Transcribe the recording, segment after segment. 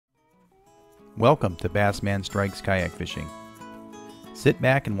Welcome to Bassman Strikes Kayak Fishing. Sit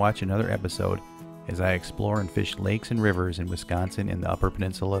back and watch another episode as I explore and fish lakes and rivers in Wisconsin and the Upper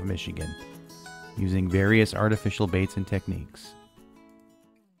Peninsula of Michigan, using various artificial baits and techniques.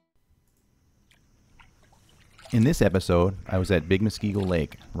 In this episode, I was at Big Muskego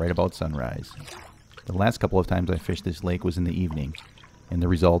Lake right about sunrise. The last couple of times I fished this lake was in the evening, and the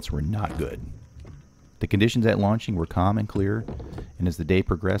results were not good. The conditions at launching were calm and clear, and as the day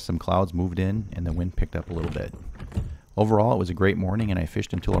progressed, some clouds moved in and the wind picked up a little bit. Overall, it was a great morning, and I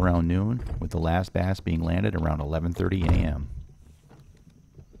fished until around noon, with the last bass being landed around 11:30 a.m.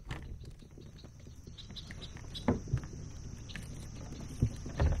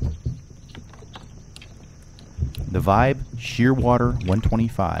 The Vibe Shearwater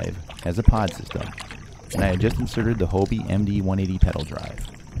 125 has a pod system, and I had just inserted the Hobie MD 180 pedal drive.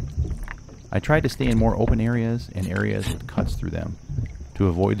 I tried to stay in more open areas and areas with cuts through them to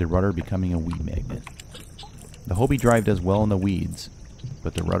avoid the rudder becoming a weed magnet. The Hobie drive does well in the weeds,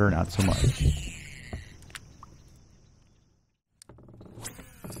 but the rudder not so much.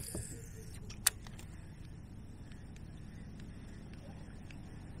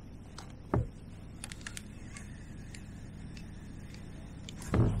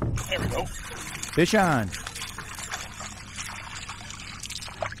 There we go. Fish on!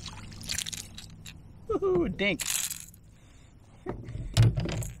 Woohoo, dink.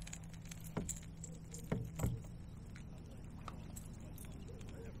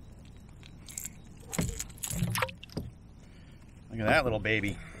 Look at that little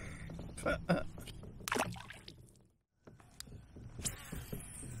baby.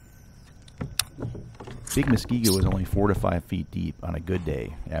 Big Muskego is only 4 to 5 feet deep on a good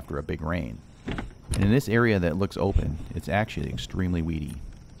day after a big rain. And in this area that looks open, it's actually extremely weedy.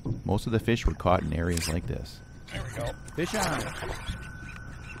 Most of the fish were caught in areas like this. There we go. Fish on!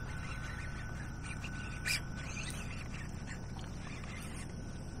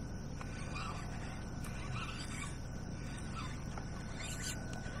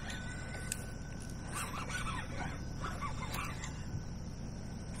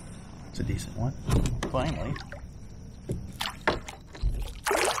 It's a decent one. Finally.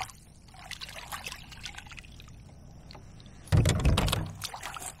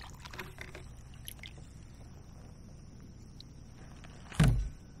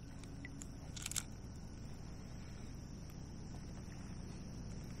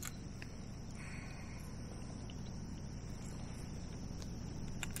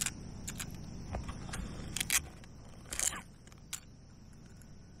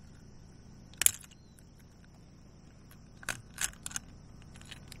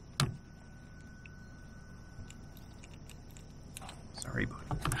 Sorry, bud.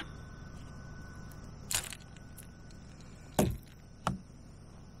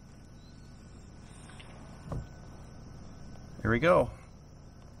 There we go.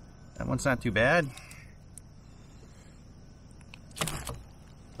 That one's not too bad.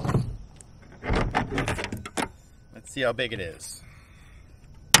 Let's see how big it is.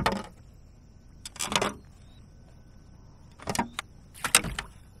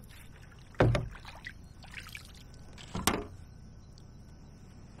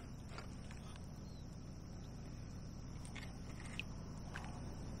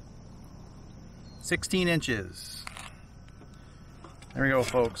 $16". There we go,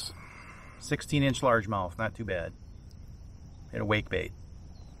 folks. 16-inch largemouth, not too bad. Hit a wake bait.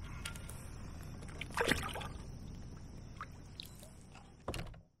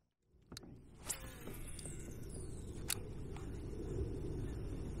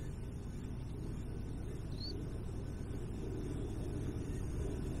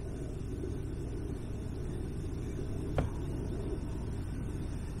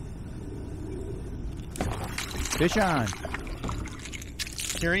 Fish on!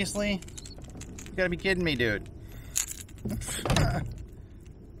 Seriously? You gotta be kidding me, dude.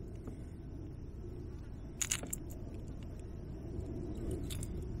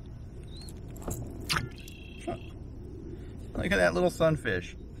 Look at that little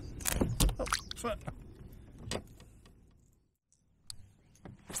sunfish.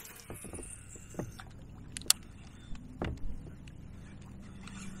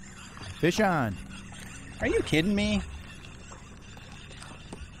 Fish on! Are you kidding me?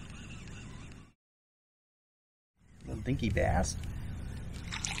 Little dinky bass.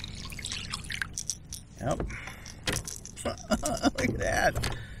 Yep. Look at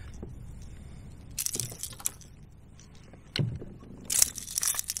that.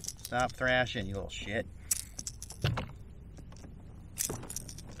 Stop thrashing, you little shit.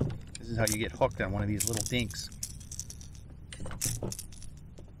 This is how you get hooked on one of these little dinks.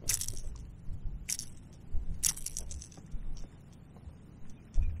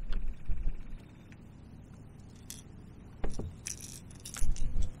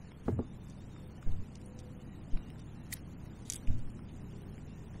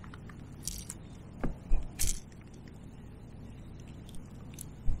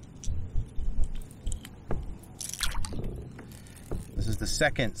 the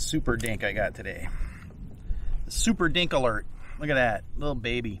second super dink I got today. The super dink alert. Look at that, little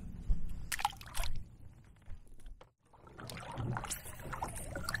baby.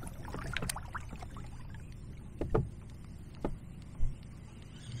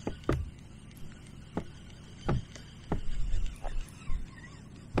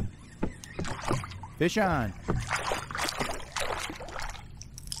 Fish on.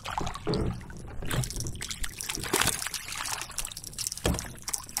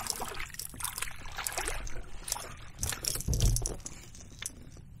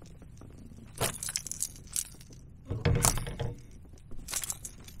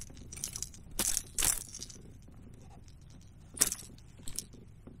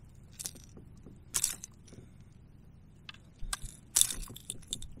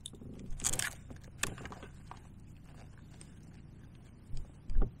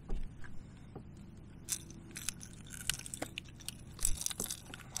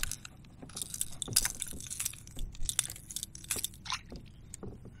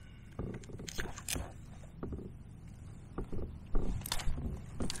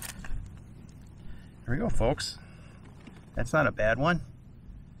 There we go, folks. That's not a bad one.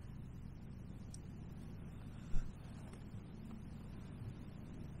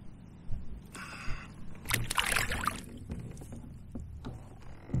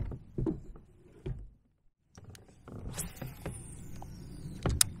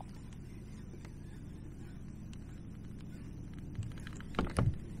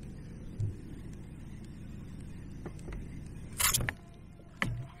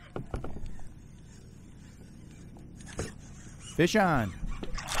 Fish on.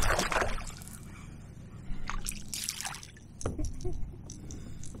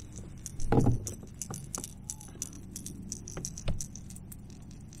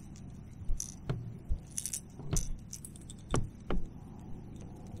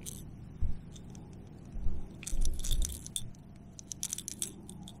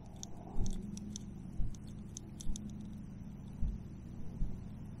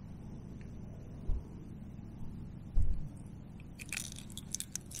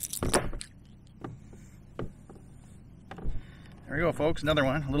 There we go, folks. Another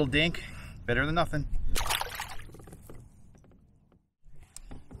one. A little dink. Better than nothing.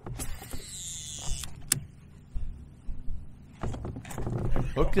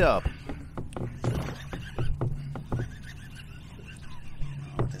 Hooked up.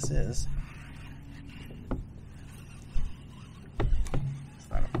 What this is.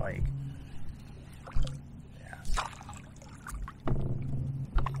 It's not a pike. Bass.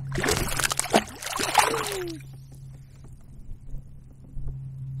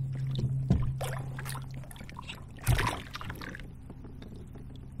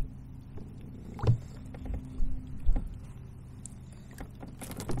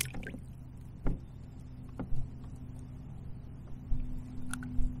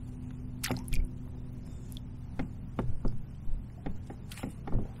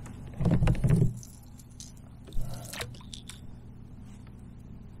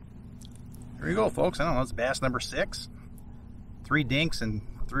 There you go, folks. I don't know, it's bass number 6. 3 dinks and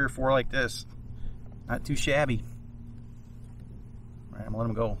 3 or 4 like this. Not too shabby. All right, I'm gonna let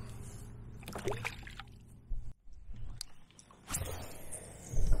him go.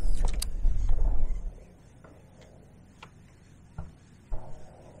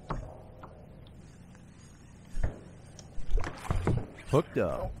 Hooked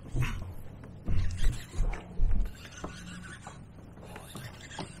up.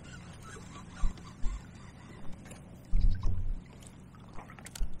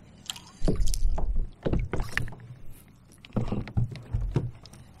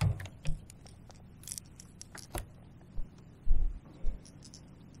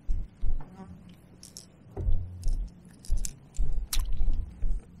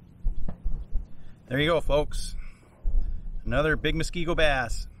 There you go, folks. Another big Muskego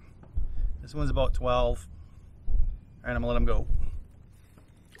bass. This one's about 12. All right, I'm gonna let him go.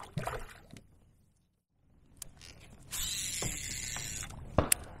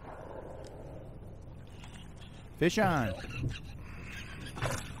 Fish on.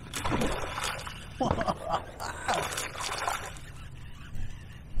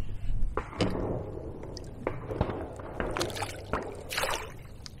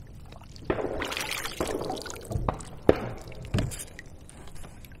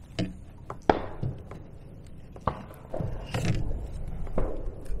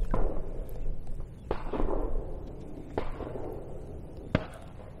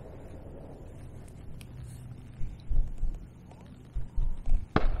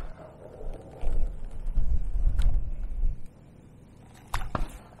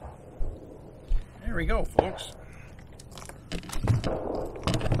 we go, folks.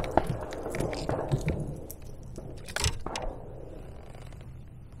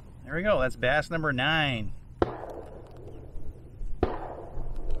 There we go. That's bass number 9.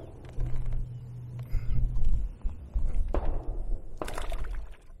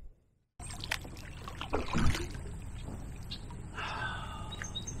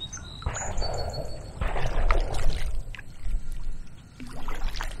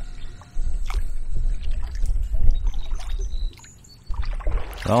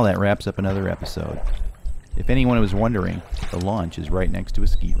 Well, that wraps up another episode. If anyone was wondering, the launch is right next to a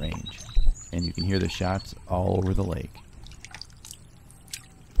ski range, and you can hear the shots all over the lake.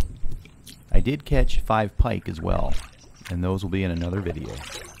 I did catch 5 pike as well, and those will be in another video.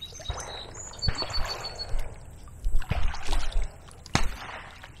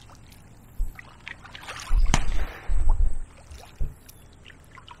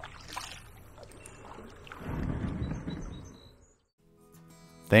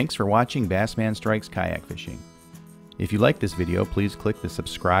 Thanks for watching Bassman Strikes Kayak Fishing. If you like this video, please click the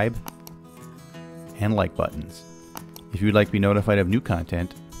subscribe and like buttons. If you'd like to be notified of new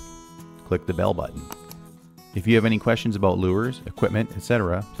content, click the bell button. If you have any questions about lures, equipment,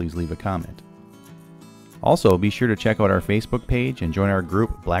 etc., please leave a comment. Also, be sure to check out our Facebook page and join our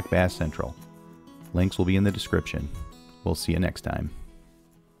group Black Bass Central. Links will be in the description. We'll see you next time.